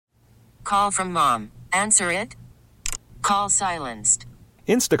Call from mom. Answer it. Call silenced.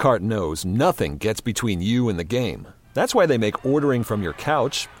 Instacart knows nothing gets between you and the game. That's why they make ordering from your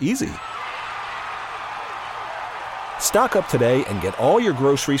couch easy. Stock up today and get all your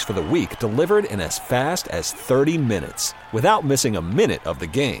groceries for the week delivered in as fast as 30 minutes without missing a minute of the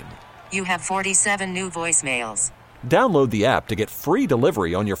game. You have 47 new voicemails. Download the app to get free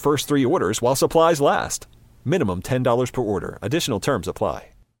delivery on your first 3 orders while supplies last. Minimum $10 per order. Additional terms apply.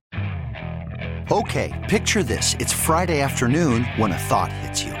 Okay, picture this. It's Friday afternoon when a thought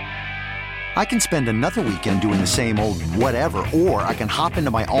hits you. I can spend another weekend doing the same old whatever, or I can hop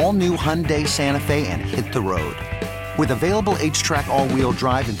into my all-new Hyundai Santa Fe and hit the road. With available H-Track all-wheel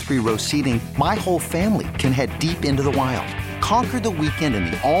drive and 3-row seating, my whole family can head deep into the wild. Conquer the weekend in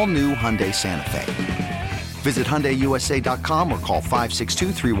the all-new Hyundai Santa Fe. Visit HyundaiUSA.com or call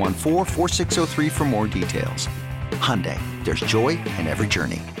 562-314-4603 for more details. Hyundai, there's joy in every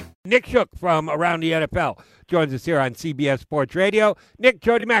journey. Nick Shook from Around the NFL joins us here on CBS Sports Radio. Nick,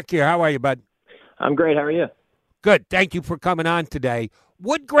 Jody Mack here. How are you, bud? I'm great. How are you? Good. Thank you for coming on today.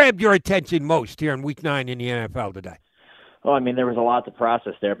 What grabbed your attention most here in Week 9 in the NFL today? Well, I mean, there was a lot to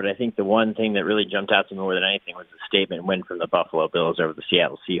process there, but I think the one thing that really jumped out to me more than anything was the statement win from the Buffalo Bills over the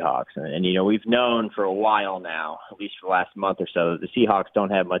Seattle Seahawks. And you know, we've known for a while now, at least for the last month or so, that the Seahawks don't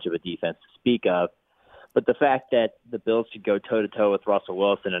have much of a defense to speak of. But the fact that the Bills could go toe-to-toe with Russell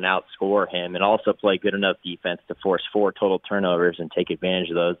Wilson and outscore him and also play good enough defense to force 4 total turnovers and take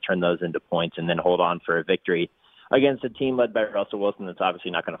advantage of those, turn those into points, and then hold on for a victory against a team led by Russell Wilson that's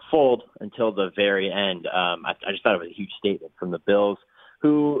obviously not going to fold until the very end. I just thought it was a huge statement from the Bills,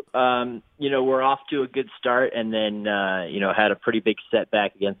 who, were off to a good start and then, had a pretty big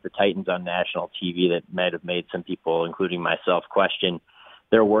setback against the Titans on national TV that might have made some people, including myself, question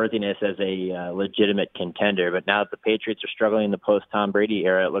their worthiness as a legitimate contender. But now that the Patriots are struggling in the post-Tom Brady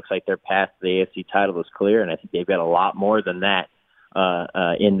era, it looks like their path to the AFC title is clear, and I think they've got a lot more than that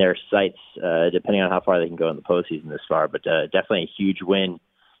in their sights, depending on how far they can go in the postseason this far. But definitely a huge win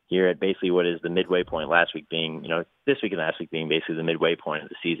here at basically what is the midway point this week and last week being basically the midway point of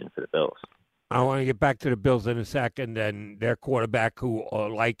the season for the Bills. I want to get back to the Bills in a second, and their quarterback, who,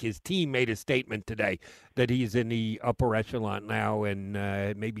 like his team, made a statement today that he's in the upper echelon now and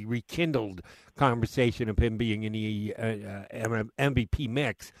maybe rekindled conversation of him being in the MVP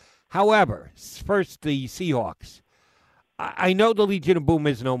mix. However, first the Seahawks. I know the Legion of Boom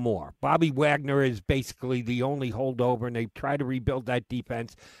is no more. Bobby Wagner is basically the only holdover, and they've tried to rebuild that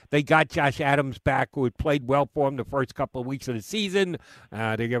defense. They got Josh Adams back, who had played well for him the first couple of weeks of the season.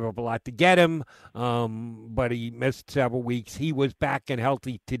 They gave up a lot to get him, but he missed several weeks. He was back and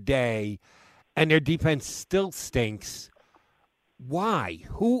healthy today, and their defense still stinks. Why?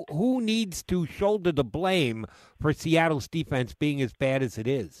 Who needs to shoulder the blame for Seattle's defense being as bad as it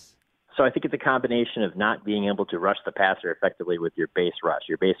is? So I think it's a combination of not being able to rush the passer effectively with your base rush,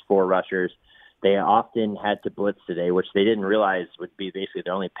 your base 4 rushers. They often had to blitz today, which they didn't realize would be basically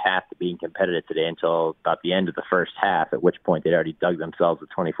their only path to being competitive today until about the end of the first half, at which point they'd already dug themselves a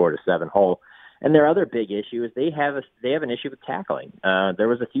 24-7 hole. And their other big issue is they have an issue with tackling. There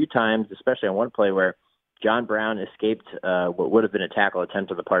was a few times, especially on one play, where John Brown escaped what would have been a tackle attempt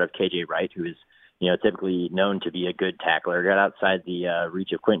on the part of KJ Wright, who is typically known to be a good tackler, got outside the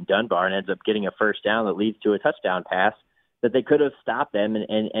reach of Quentin Dunbar and ends up getting a first down that leads to a touchdown pass that they could have stopped them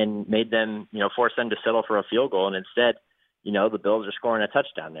and made them, force them to settle for a field goal. And instead, the Bills are scoring a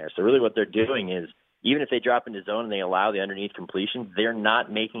touchdown there. So really what they're doing is, even if they drop into zone and they allow the underneath completion, they're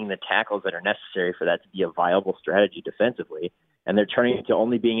not making the tackles that are necessary for that to be a viable strategy defensively. And they're turning it to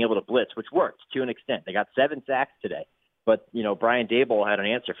only being able to blitz, which worked to an extent. They got 7 sacks today. But, Brian Daboll had an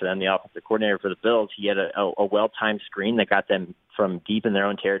answer for them, the offensive coordinator for the Bills. He had a well-timed screen that got them from deep in their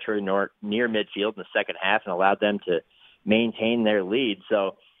own territory near midfield in the second half and allowed them to maintain their lead.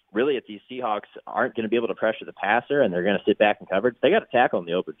 So really, if these Seahawks aren't going to be able to pressure the passer and they're going to sit back in coverage, they got to tackle in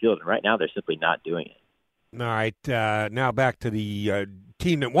the open field. And right now, they're simply not doing it. All right, now back to the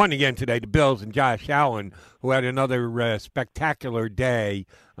team that won again today, the Bills and Josh Allen, who had another spectacular day.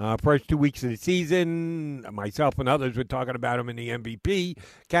 First 2 weeks of the season, myself and others were talking about him in the MVP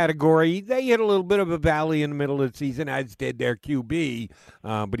category. They hit a little bit of a valley in the middle of the season, as did their QB,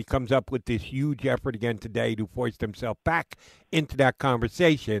 but he comes up with this huge effort again today to force himself back into that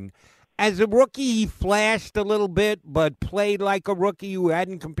conversation. As a rookie, he flashed a little bit, but played like a rookie who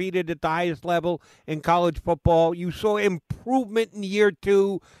hadn't competed at the highest level in college football. You saw improvement in year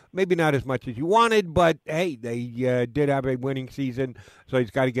 2, maybe not as much as you wanted, but, hey, they did have a winning season, so he's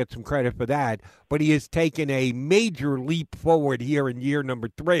got to get some credit for that. But he has taken a major leap forward here in year number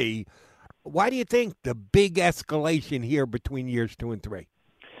 3. Why do you think the big escalation here between years 2 and 3?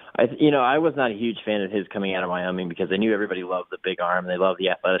 I was not a huge fan of his coming out of Wyoming because I knew everybody loved the big arm and they loved the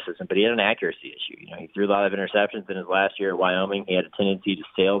athleticism, but he had an accuracy issue. He threw a lot of interceptions in his last year at Wyoming. He had a tendency to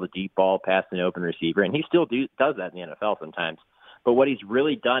sail the deep ball past an open receiver, and he still does that in the NFL sometimes. But what he's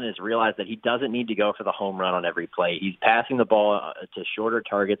really done is realize that he doesn't need to go for the home run on every play. He's passing the ball to shorter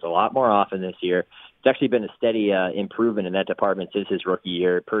targets a lot more often this year. It's actually been a steady improvement in that department since his rookie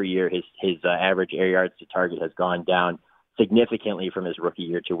year. Per year, his average air yards to target has gone down significantly from his rookie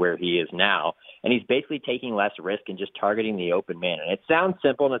year to where he is now. And he's basically taking less risk and just targeting the open man. And it sounds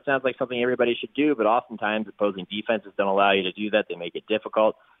simple and it sounds like something everybody should do, but oftentimes opposing defenses don't allow you to do that. They make it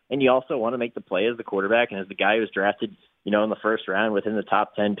difficult. And you also want to make the play as the quarterback and as the guy who was drafted, in the first round within the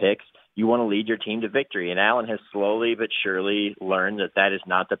top 10 picks. You want to lead your team to victory. And Allen has slowly but surely learned that that is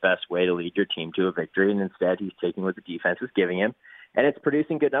not the best way to lead your team to a victory. And instead, he's taking what the defense is giving him. And it's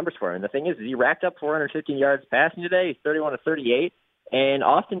producing good numbers for him. And the thing is he racked up 415 yards passing today. He's 31 to 38. And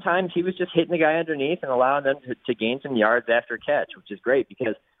oftentimes he was just hitting the guy underneath and allowing them to gain some yards after catch, which is great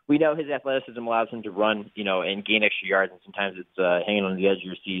because we know his athleticism allows him to run, and gain extra yards. And sometimes it's hanging on the edge of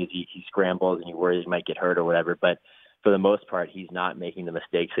your seat as he scrambles and you worry he might get hurt or whatever. But for the most part, he's not making the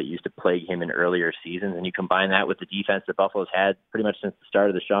mistakes that used to plague him in earlier seasons. And you combine that with the defense that Buffalo's had pretty much since the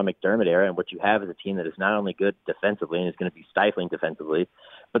start of the Sean McDermott era, and what you have is a team that is not only good defensively and is going to be stifling defensively,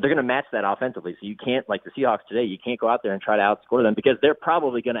 but they're going to match that offensively. So you can't, like the Seahawks today, you can't go out there and try to outscore them because they're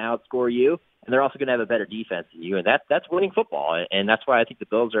probably going to outscore you, and they're also going to have a better defense than you. And that's winning football, and that's why I think the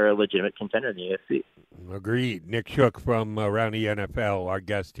Bills are a legitimate contender in the AFC. Agreed. Nick Shook from around the NFL, our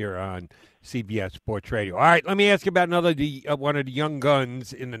guest here on CBS Sports Radio. All right, let me ask you about one of the young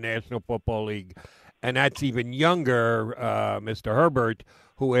guns in the National Football League, and that's even younger, Mr. Herbert,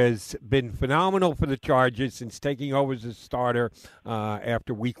 who has been phenomenal for the Chargers since taking over as a starter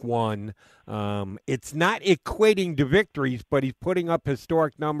after week one. It's not equating to victories, but he's putting up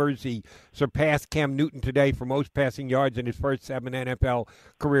historic numbers. He surpassed Cam Newton today for most passing yards in his first 7 NFL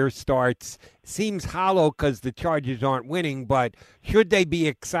career starts. Seems hollow because the Chargers aren't winning, but should they be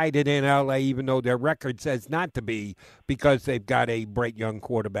excited in L.A., even though their record says not to be, because they've got a bright young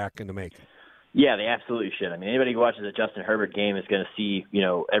quarterback in the making? Yeah, they absolutely should. I mean, anybody who watches a Justin Herbert game is going to see,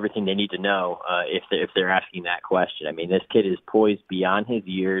 everything they need to know if they're asking that question. I mean, this kid is poised beyond his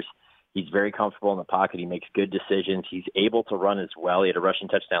years. He's very comfortable in the pocket. He makes good decisions. He's able to run as well. He had a rushing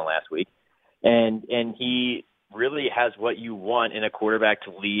touchdown last week. And he really has what you want in a quarterback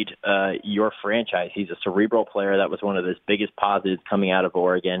to lead your franchise. He's a cerebral player. That was one of his biggest positives coming out of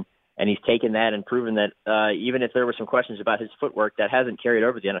Oregon. And he's taken that and proven that even if there were some questions about his footwork, that hasn't carried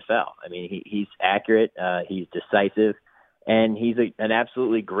over to the NFL. I mean, he's accurate, he's decisive, and he's an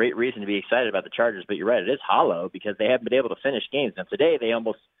absolutely great reason to be excited about the Chargers. But you're right, it is hollow because they haven't been able to finish games. Now, today they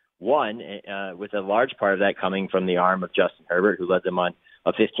almost won, with a large part of that coming from the arm of Justin Herbert, who led them on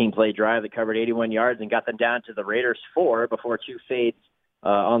a 15-play drive that covered 81 yards and got them down to the Raiders' 4 before 2 fades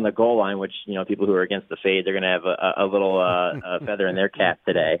on the goal line, which, people who are against the fade, they're going to have a little feather in their cap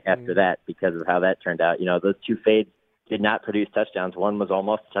today after that because of how that turned out. Those 2 fades did not produce touchdowns. One was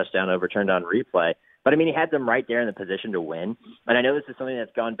almost a touchdown overturned on replay. But, I mean, he had them right there in the position to win. And I know this is something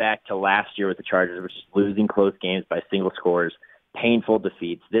that's gone back to last year with the Chargers, which is losing close games by single scores, painful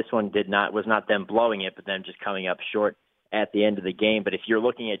defeats. This one was not them blowing it, but them just coming up short at the end of the game. But if you're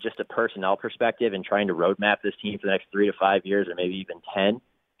looking at just a personnel perspective and trying to roadmap this team for the next 3 to 5 years or maybe even 10,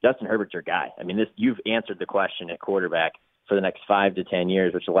 Justin Herbert's your guy. I mean, you've answered the question at quarterback for the next 5 to 10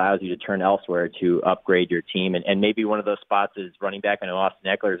 years, which allows you to turn elsewhere to upgrade your team. And maybe one of those spots is running back. I know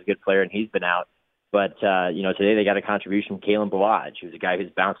Austin Eckler is a good player and he's been out. But, today they got a contribution from Kalen Ballage, who's a guy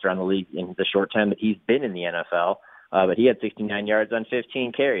who's bounced around the league in the short time that he's been in the NFL. But he had 69 yards on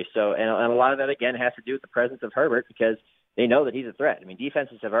 15 carries. So, and a lot of that, again, has to do with the presence of Herbert because they know that he's a threat. I mean,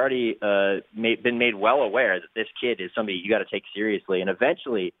 defenses have already been made well aware that this kid is somebody you got to take seriously. And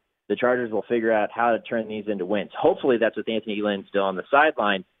eventually the Chargers will figure out how to turn these into wins. Hopefully that's with Anthony Lynn still on the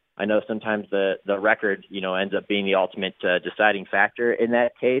sideline. I know sometimes the record, ends up being the ultimate deciding factor in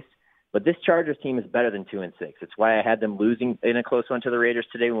that case. But this Chargers team is better than 2-6. It's why I had them losing in a close one to the Raiders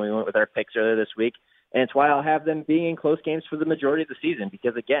today when we went with our picks earlier this week. And it's why I'll have them being in close games for the majority of the season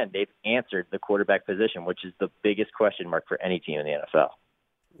because, again, they've answered the quarterback position, which is the biggest question mark for any team in the NFL.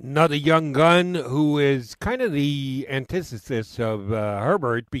 Another young gun who is kind of the antithesis of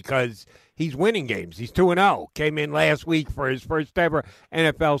Herbert because he's winning games. He's 2-0. Came in last week for his first ever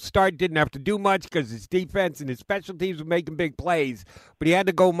NFL start. Didn't have to do much because his defense and his special teams were making big plays. But he had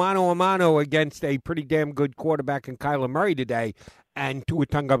to go mano a mano against a pretty damn good quarterback in Kyler Murray today. and Tua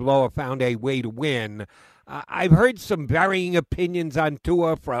Tagovailoa found a way to win. I've heard some varying opinions on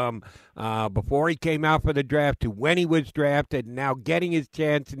Tua from before he came out for the draft to when he was drafted, and now getting his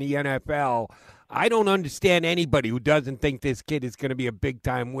chance in the NFL. I don't understand anybody who doesn't think this kid is going to be a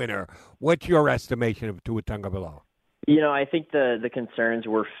big-time winner. What's your estimation of Tua Tagovailoa? I think the concerns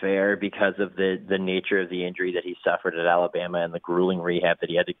were fair because of the nature of the injury that he suffered at Alabama and the grueling rehab that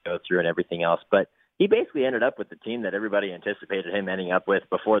he had to go through and everything else. But he basically ended up with the team that everybody anticipated him ending up with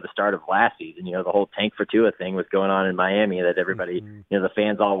before the start of last season. The whole tank for Tua thing was going on in Miami that everybody, the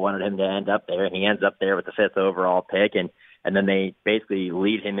fans all wanted him to end up there, and he ends up there with the 5th overall pick, and then they basically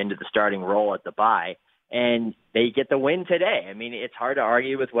lead him into the starting role at the bye, and they get the win today. I mean, it's hard to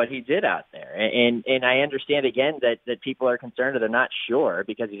argue with what he did out there. And I understand, again, that people are concerned or they're not sure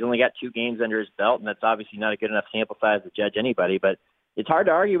because he's only got 2 games under his belt, and that's obviously not a good enough sample size to judge anybody. But it's hard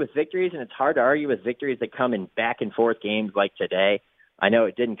to argue with victories, and it's hard to argue with victories that come in back-and-forth games like today. I know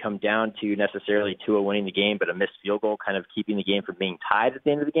it didn't come down to necessarily Tua winning the game, but a missed field goal kind of keeping the game from being tied at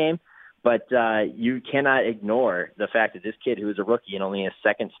the end of the game. But you cannot ignore the fact that this kid, who was a rookie and only his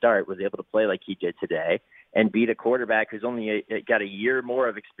second start, was able to play like he did today and beat a quarterback who's only got a year more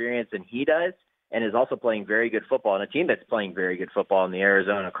of experience than he does and is also playing very good football on a team that's playing very good football in the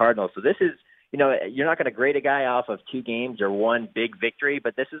Arizona Cardinals. So this is, you're not going to grade a guy off of 2 games or 1 big victory,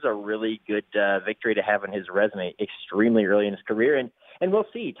 but this is a really good victory to have on his resume extremely early in his career. And we'll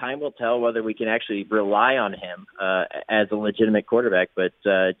see. Time will tell whether we can actually rely on him as a legitimate quarterback. But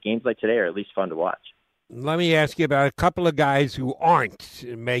games like today are at least fun to watch. Let me ask you about a couple of guys who aren't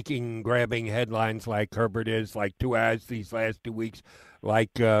grabbing headlines like Herbert is, like Tua has these last 2 weeks,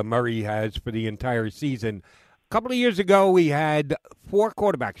 like Murray has for the entire season. A couple of years ago, we had 4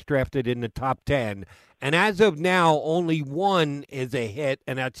 quarterbacks drafted in the top 10, and as of now, only 1 is a hit,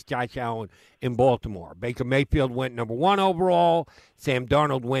 and that's Josh Allen in Baltimore. Baker Mayfield went number 1 overall. Sam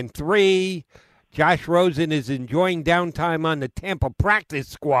Darnold went 3. Josh Rosen is enjoying downtime on the Tampa practice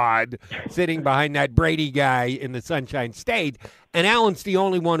squad, sitting behind that Brady guy in the Sunshine State, and Allen's the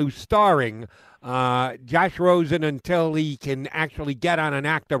only one who's starring. Josh Rosen, until he can actually get on an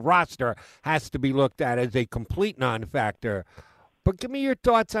active roster, has to be looked at as a complete non-factor. But give me your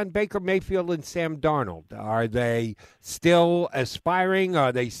thoughts on Baker Mayfield and Sam Darnold. Are they still aspiring?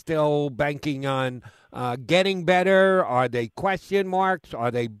 Are they still banking on getting better? Are they question marks? Are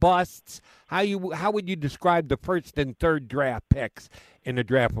they busts? How would you describe the first and third draft picks in the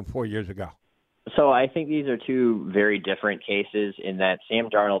draft from 4 years ago? So I think these are 2 very different cases in that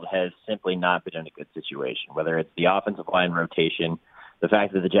Sam Darnold has simply not been in a good situation, whether it's the offensive line rotation, the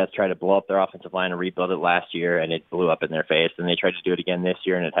fact that the Jets tried to blow up their offensive line and rebuild it last year and it blew up in their face, and they tried to do it again this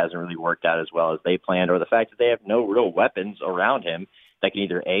year and it hasn't really worked out as well as they planned, or the fact that they have no real weapons around him that can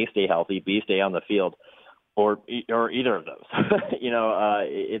either A, stay healthy, B, stay on the field, or either of those.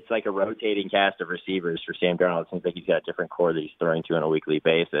 It's like a rotating cast of receivers for Sam Darnold. It seems like he's got a different core that he's throwing to on a weekly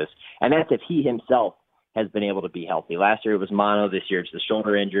basis. And that's if he himself has been able to be healthy. Last year it was mono. This year it's the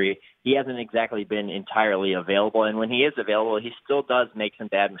shoulder injury. He hasn't exactly been entirely available. And when he is available, he still does make some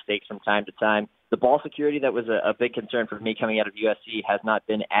bad mistakes from time to time. The ball security that was a big concern for me coming out of USC has not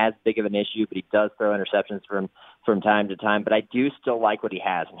been as big of an issue, but he does throw interceptions from time to time. But I do still like what he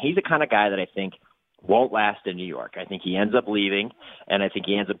has. And he's the kind of guy that I think won't last in New York. I think he ends up leaving, and I think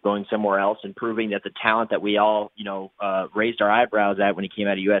he ends up going somewhere else and proving that the talent that we all, raised our eyebrows at when he came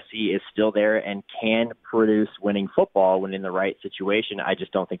out of USC is still there and can produce winning football when in the right situation. I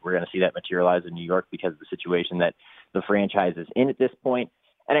just don't think we're going to see that materialize in New York because of the situation that the franchise is in at this point.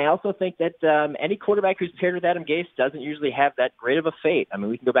 And I also think that any quarterback who's paired with Adam Gase doesn't usually have that great of a fate. I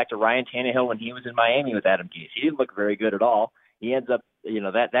mean, we can go back to Ryan Tannehill when he was in Miami with Adam Gase. He didn't look very good at all. He ends up,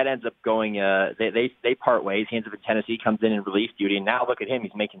 that ends up going, they part ways. He ends up in Tennessee, comes in relief duty, and now look at him.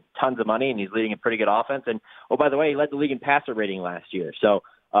 He's making tons of money, and he's leading a pretty good offense. And, oh, by the way, he led the league in passer rating last year. So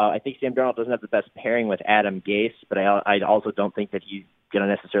I think Sam Darnold doesn't have the best pairing with Adam Gase, but I also don't think that he's going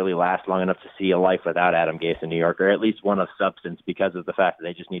to necessarily last long enough to see a life without Adam Gase in New York, or at least one of substance, because of the fact that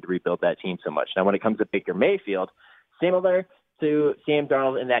they just need to rebuild that team so much. Now, when it comes to Baker Mayfield, similar to Sam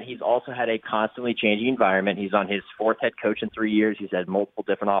Darnold in that he's also had a constantly changing environment. He's on his 4th head coach in 3 years. He's had multiple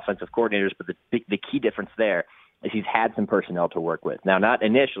different offensive coordinators, but the key difference there is he's had some personnel to work with. Now, not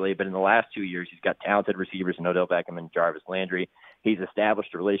initially, but in the last 2 years, he's got talented receivers in Odell Beckham and Jarvis Landry. He's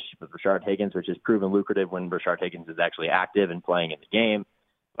established a relationship with Rashard Higgins, which has proven lucrative when Rashard Higgins is actually active and playing in the game.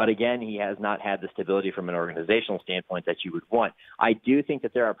 But again, he has not had the stability from an organizational standpoint that you would want. I do think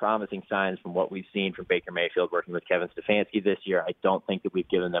that there are promising signs from what we've seen from Baker Mayfield working with Kevin Stefanski this year. I don't think that we've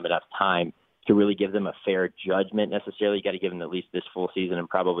given them enough time to really give them a fair judgment necessarily. You got to give them at least this full season and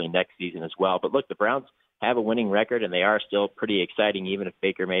probably next season as well. But look, the Browns have a winning record, and they are still pretty exciting, even if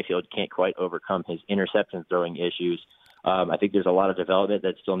Baker Mayfield can't quite overcome his interception throwing issues. I think there's a lot of development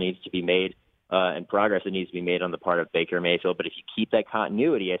that still needs to be made and progress that needs to be made on the part of Baker Mayfield. But if you keep that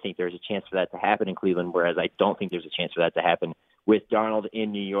continuity, I think there's a chance for that to happen in Cleveland, whereas I don't think there's a chance for that to happen with Darnold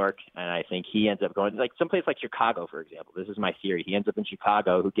in New York. And I think he ends up going like someplace like Chicago, for example. This is my theory. He ends up in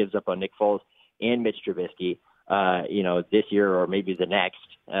Chicago, who gives up on Nick Foles and Mitch Trubisky, this year or maybe the next.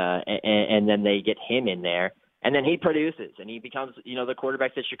 And then they get him in there, and then he produces, and he becomes, the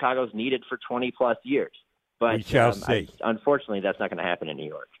quarterback that Chicago's needed for 20-plus years. But we shall see. Unfortunately, that's not going to happen in New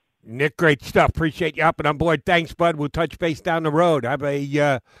York. Nick, great stuff. Appreciate you hopping on board. Thanks, bud. We'll touch base down the road. Have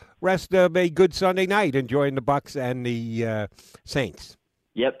a rest of a good Sunday night, enjoying the Bucs and the Saints.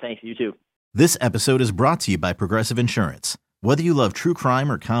 Yep, thanks. You too. This episode is brought to you by Progressive Insurance. Whether you love true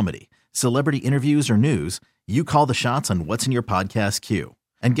crime or comedy, celebrity interviews or news, you call the shots on what's in your podcast queue.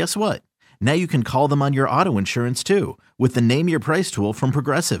 And guess what? Now you can call them on your auto insurance too, with the Name Your Price tool from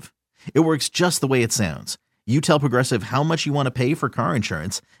Progressive. It works just the way it sounds. You tell Progressive how much you want to pay for car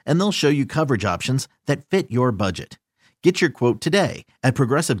insurance, and they'll show you coverage options that fit your budget. Get your quote today at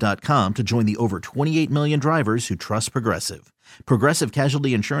Progressive.com to join the over 28 million drivers who trust Progressive. Progressive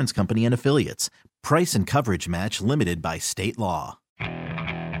Casualty Insurance Company and Affiliates. Price and coverage match limited by state law.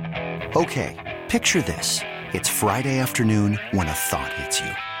 Okay, picture this. It's Friday afternoon when a thought hits you.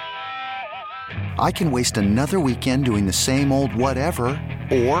 I can waste another weekend doing the same old whatever,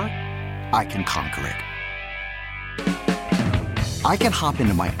 or I can conquer it. I can hop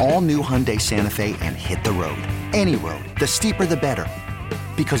into my all-new Hyundai Santa Fe and hit the road. Any road. The steeper, the better.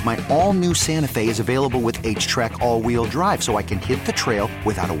 Because my all-new Santa Fe is available with H-Track all-wheel drive, so I can hit the trail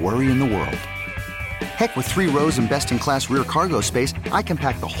without a worry in the world. Heck, with 3 rows and best-in-class rear cargo space, I can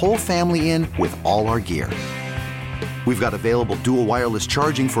pack the whole family in with all our gear. We've got available dual wireless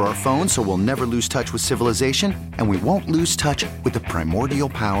charging for our phones, so we'll never lose touch with civilization, and we won't lose touch with the primordial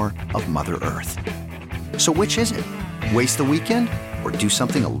power of Mother Earth. So which is it? Waste the weekend or do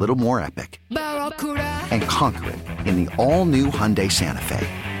something a little more epic? And conquer it in the all-new Hyundai Santa Fe.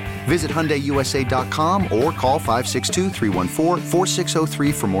 Visit HyundaiUSA.com or call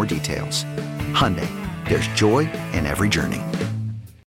 562-314-4603 for more details. Hyundai, there's joy in every journey.